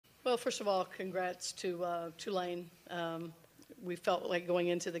Well, first of all, congrats to Tulane. We felt like going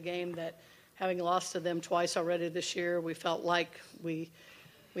into the game that having lost to them twice already this year, we felt like we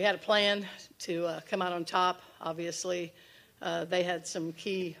had a plan to come out on top. Obviously, they had some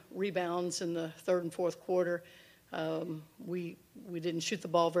key rebounds in the third and fourth quarter. We didn't shoot the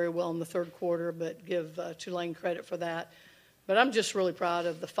ball very well in the third quarter, but give Tulane credit for that. But I'm just really proud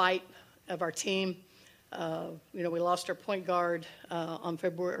of the fight of our team. We lost our point guard on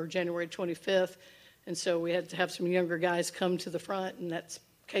January 25th, and so we had to have some younger guys come to the front, and that's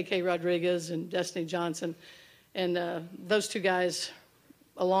KK Rodriguez and Destiny Johnson. And those two guys,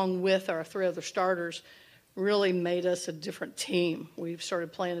 along with our three other starters, really made us a different team. We've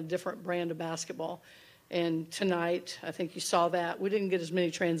started playing a different brand of basketball. And tonight, I think you saw that. We didn't get as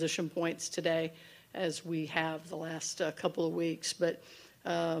many transition points today as we have the last couple of weeks, but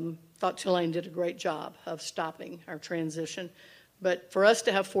thought Tulane did a great job of stopping our transition. But for us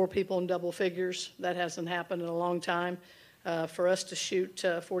to have 4 people in double figures, that hasn't happened in a long time. For us to shoot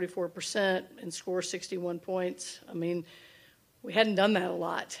 44% and score 61 points, I mean, we hadn't done that a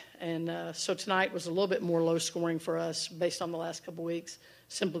lot. And so tonight was a little bit more low scoring for us based on the last couple of weeks,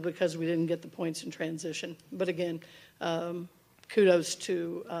 simply because we didn't get the points in transition. But again, kudos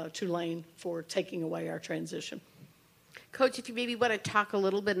to Tulane for taking away our transition. Coach, if you maybe want to talk a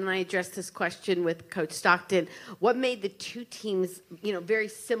little bit, and I addressed this question with Coach Stockton, what made the two teams, very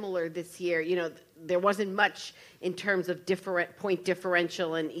similar this year? There wasn't much in terms of point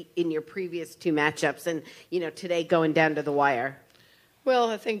differential in your previous two matchups, and, today going down to the wire. Well,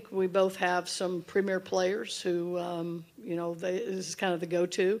 I think we both have some premier players who, this is kind of the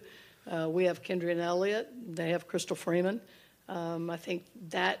go-to. We have Kendrian Elliott. They have Crystal Freeman. I think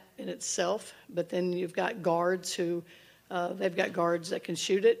that in itself, but then you've got guards who, they've got guards that can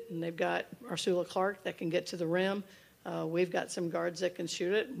shoot it, and they've got Ursula Clark that can get to the rim. We've got some guards that can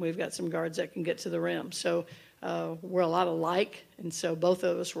shoot it, and we've got some guards that can get to the rim. So we're a lot alike, and so both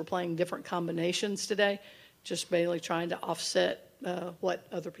of us were playing different combinations today, just mainly trying to offset what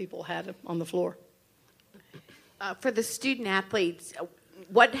other people had on the floor. For the student athletes,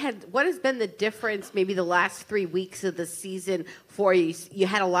 what has been the difference maybe the last 3 weeks of the season for you? You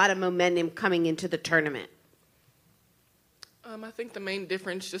had a lot of momentum coming into the tournament. I think the main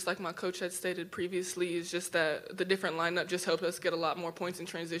difference, just like my coach had stated previously, is just that the different lineup just helped us get a lot more points in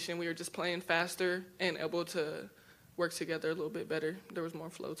transition. We were just playing faster and able to work together a little bit better. There was more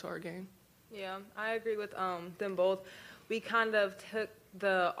flow to our game. Yeah, I agree with them both. We kind of took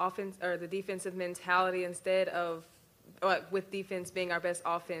the offense or the defensive mentality instead of with defense being our best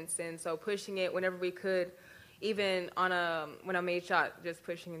offense, and so pushing it whenever we could, even when I made shot, just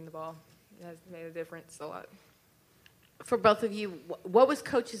pushing in the ball has made a difference a lot. For both of you, what was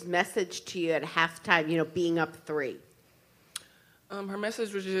Coach's message to you at halftime, being up 3? Her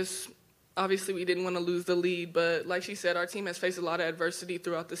message was just, obviously we didn't want to lose the lead, but like she said, our team has faced a lot of adversity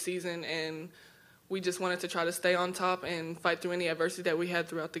throughout the season, and we just wanted to try to stay on top and fight through any adversity that we had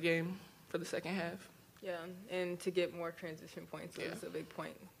throughout the game for the second half. Yeah, and to get more transition points was a big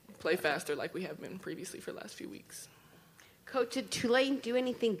point. Play faster like we have been previously for the last few weeks. Coach, did Tulane do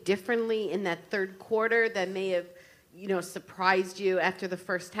anything differently in that third quarter that may have surprised you after the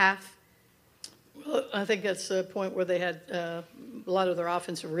first half? Well, I think that's the point where they had a lot of their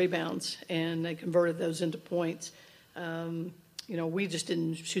offensive rebounds, and they converted those into points. We just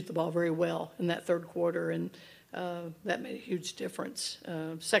didn't shoot the ball very well in that third quarter, and that made a huge difference.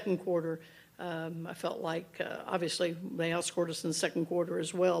 Second quarter, I felt like, obviously, they outscored us in the second quarter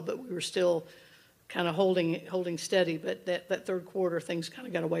as well, but we were still kind of holding steady. But that third quarter, things kind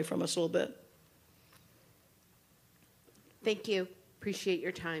of got away from us a little bit. Thank you. Appreciate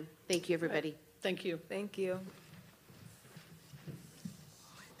your time. Thank you, everybody. Thank you. Thank you.